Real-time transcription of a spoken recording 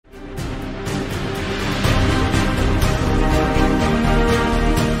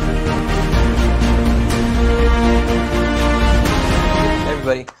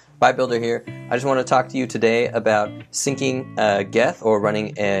Bye Builder here. I just want to talk to you today about syncing Geth, or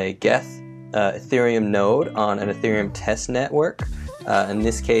running a Geth Ethereum node on an Ethereum test network, in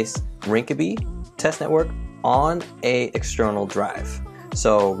this case Rinkeby test network, on a external drive.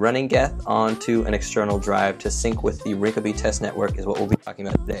 So running Geth onto an external drive to sync with the Rinkeby test network is what we'll be talking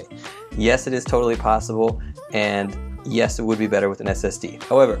about today. Yes, it is totally possible, and yes, it would be better with an SSD.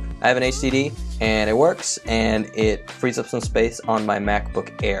 However, I have an HDD and it works, and it frees up some space on my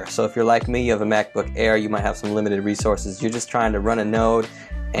MacBook Air. So if you're like me, you have a MacBook Air, you might have some limited resources. You're just trying to run a node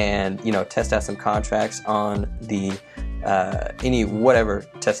and test out some contracts on the any whatever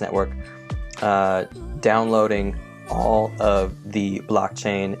test network. Downloading all of the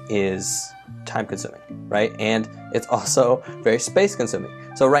blockchain is time consuming, right? And it's also very space consuming.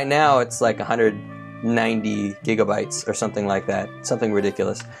 So right now it's like 190 gigabytes or something like that, something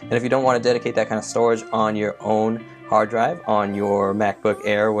ridiculous. And if you don't want to dedicate that kind of storage on your own hard drive, on your MacBook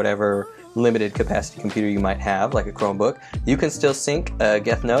Air, whatever limited capacity computer you might have, like a Chromebook, you can still sync a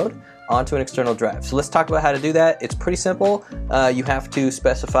Geth node onto an external drive. So let's talk about how to do that. It's pretty simple. You have to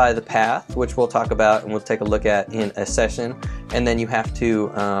specify the path, which we'll talk about and we'll take a look at in a session. And then you have to,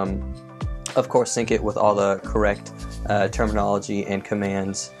 of course, sync it with all the correct terminology and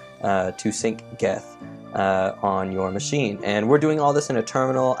commands to sync Geth on your machine. And we're doing all this in a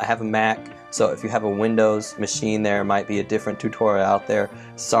terminal. I have a Mac, so if you have a Windows machine, there might be a different tutorial out there.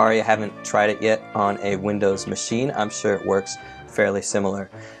 Sorry, I haven't tried it yet on a Windows machine. I'm sure it works fairly similar.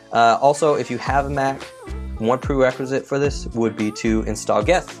 Also, if you have a Mac, one prerequisite for this would be to install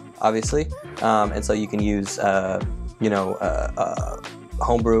Geth, obviously. And so you can use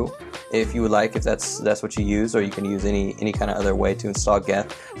Homebrew if you would like, if that's what you use, or you can use any kind of other way to install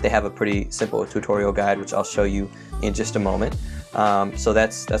Geth. They have a pretty simple tutorial guide, which I'll show you in just a moment. So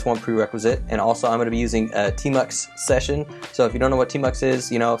that's one prerequisite. And also I'm going to be using a Tmux session. So if you don't know what Tmux is,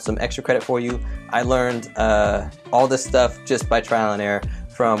 some extra credit for you. I learned all this stuff just by trial and error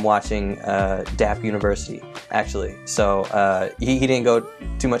from watching Dapp University, actually. So he didn't go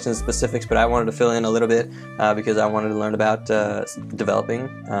too much into specifics, but I wanted to fill in a little bit because I wanted to learn about developing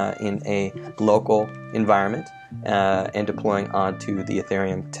in a local environment and deploying onto the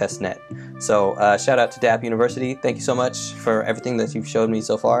Ethereum testnet. So shout out to Dapp University. Thank you so much for everything that you've showed me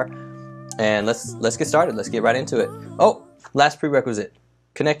so far. And let's get started. Let's get right into it. Oh, last prerequisite: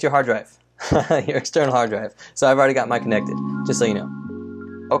 connect your hard drive, your external hard drive. So I've already got mine connected, just so you know.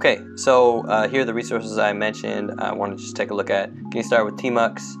 Okay, so here are the resources I mentioned. I want to just take a look at. Can you start with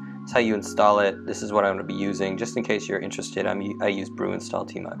Tmux? It's how you install it. This is what I'm going to be using, just in case you're interested. I use brew install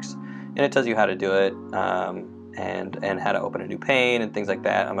Tmux, and it tells you how to do it and how to open a new pane and things like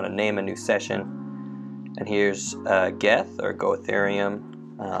that. I'm going to name a new session, and here's Geth, or Go Ethereum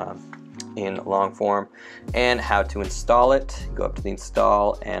in long form, and how to install it. Go up to the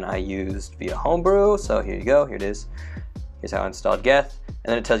install, and I used via Homebrew. So here you go. Here it is. Here's how I installed Geth. And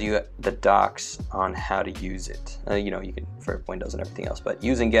then it tells you the docs on how to use it. You can, for Windows and everything else, but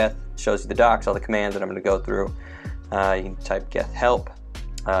using Geth shows you the docs, all the commands that I'm going to go through. You can type Geth help.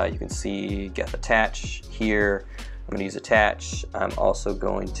 You can see Geth attach here. I'm going to use attach. I'm also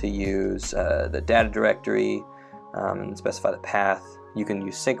going to use the data directory and specify the path. You can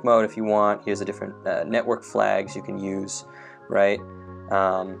use sync mode if you want. Here's the different network flags you can use, right?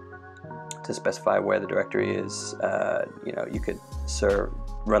 To specify where the directory is. You could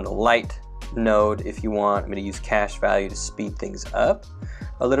run the light node if you want. I'm going to use cache value to speed things up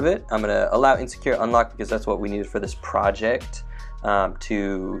a little bit. I'm going to allow insecure unlock because that's what we needed for this project,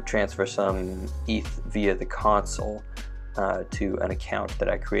 to transfer some ETH via the console to an account that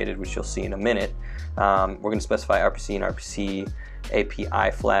I created, which you'll see in a minute. We're going to specify RPC and RPC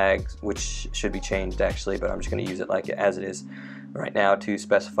API flags, which should be changed actually, but I'm just going to use it like as it is right now to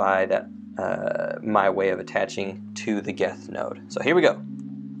specify that my way of attaching to the Geth node. So here we go.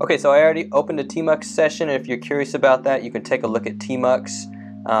 Okay, so I already opened a Tmux session, and if you're curious about that, you can take a look at Tmux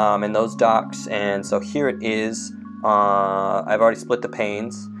and those docs. And so here it is. I've already split the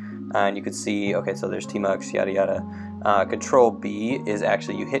panes, and you can see, okay, so there's Tmux, yada yada. Control B is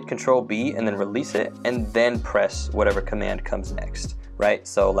actually, you hit Control B and then release it, and then press whatever command comes next, right?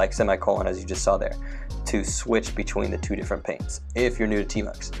 So like semicolon, as you just saw there, to switch between the two different panes if you're new to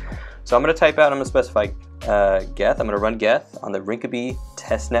Tmux. So I'm going to type out, I'm going to specify Geth. I'm going to run Geth on the Rinkeby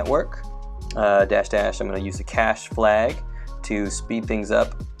test network, dash dash. I'm going to use the cache flag to speed things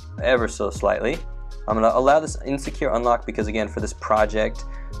up ever so slightly. I'm going to allow this insecure unlock because, again, for this project,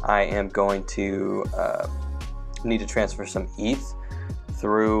 I am going to need to transfer some ETH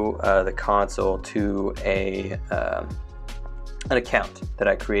through the console to an account that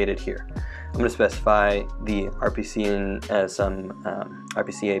I created here. I'm going to specify the RPC and some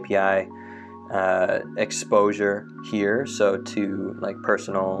RPC API exposure here, so to like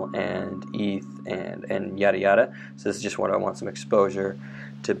personal and ETH and yada yada. So this is just what I want some exposure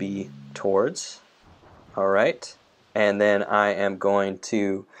to be towards. Alright, and then I am going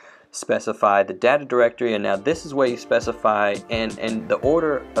to specify the data directory, and now this is where you specify, and the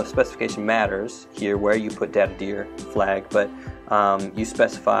order of specification matters here where you put data dir flag, but you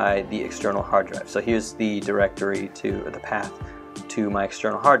specify the external hard drive. So here's the directory to the path to my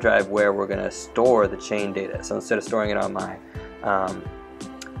external hard drive where we're going to store the chain data. So instead of storing it on my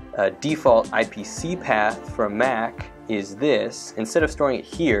default IPC path for Mac is this. Instead of storing it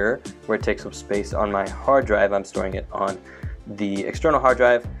here where it takes up space on my hard drive, I'm storing it on the external hard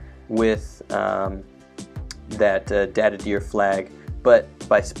drive with that data dir flag. But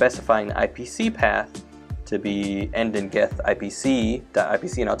by specifying the IPC path to be end in Geth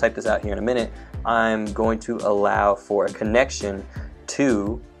IPC.IPC, and I'll type this out here in a minute, I'm going to allow for a connection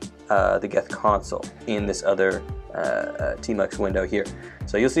to the Geth console in this other tmux window here.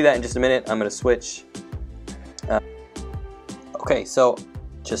 So you'll see that in just a minute. I'm going to switch. Okay, so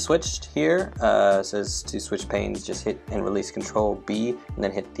just switched here. It says to switch panes, just hit and release Control B, and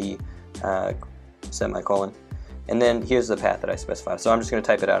then hit the semicolon. And then here's the path that I specified. So I'm just going to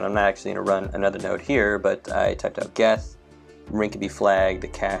type it out. I'm not actually going to run another node here, but I typed out Geth Rinkeby flag, the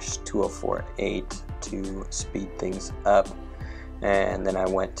cache 2048 to speed things up. And then I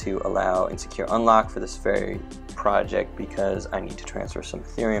went to allow insecure unlock for this very project because I need to transfer some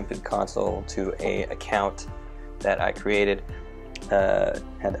Ethereum through the console to a account that I created.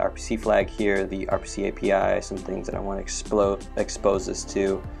 Had the RPC flag here, the RPC API, some things that I want to expose this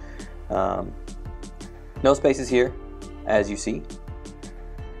to. No spaces here, as you see.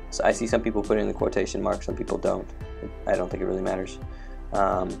 So I see some people put in the quotation marks, some people don't. I don't think it really matters.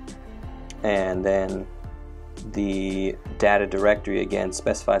 And then the data directory again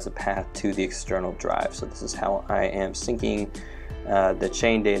specifies a path to the external drive. So this is how I am syncing the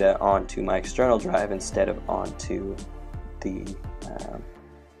chain data onto my external drive instead of onto the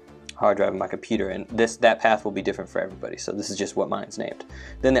hard drive of my computer, and that path will be different for everybody. So this is just what mine's named.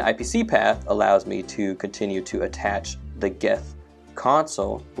 Then the IPC path allows me to continue to attach the Geth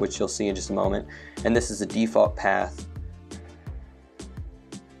console, which you'll see in just a moment, and this is the default path.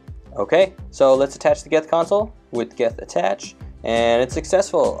 Okay, so let's attach the Geth console with Geth attach, and it's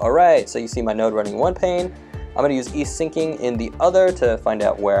successful. Alright, so you see my node running one pane. I'm going to use syncing in the other to find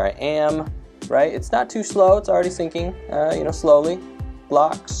out where I am. Right, it's not too slow, it's already syncing, you know, slowly.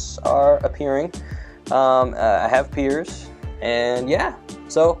 Blocks are appearing. I have peers, and yeah,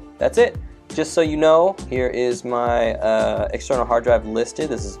 so that's it. Just so you know, here is my external hard drive listed.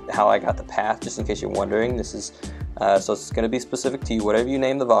 This is how I got the path, just in case you're wondering. This is so it's going to be specific to you, whatever you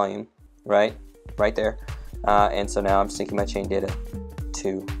name the volume, right there. And so now I'm syncing my chain data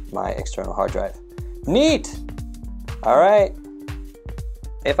to my external hard drive. Neat. All right.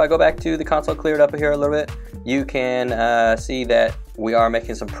 If I go back to the console, clear it up here a little bit, you can see that we are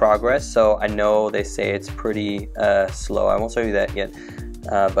making some progress. So I know they say it's pretty slow. I won't show you that yet,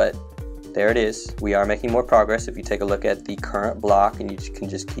 but there it is. We are making more progress. If you take a look at the current block, and you can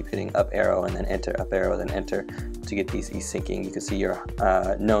just keep hitting up arrow and then enter, up arrow, then enter to get these syncing. You can see your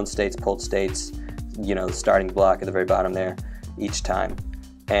known states, pulled states, you know, the starting block at the very bottom there each time.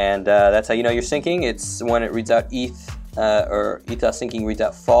 And that's how you know you're syncing. It's when it reads out ETH or ETH.syncing reads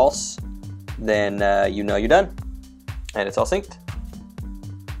out false, then you know you're done and it's all synced.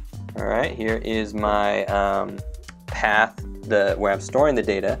 Alright, here is my path where I'm storing the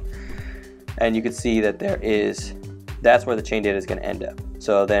data, and you can see that that's where the chain data is going to end up.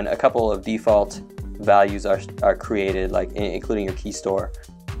 So then a couple of default values are created, like including your key store.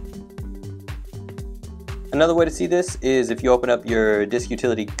 Another way to see this is if you open up your disk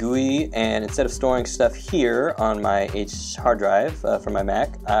utility GUI, and instead of storing stuff here on my hard drive for my Mac,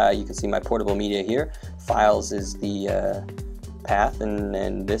 you can see my portable media here. Files is the path,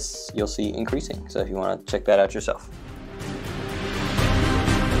 and this you'll see increasing. So if you want to check that out yourself.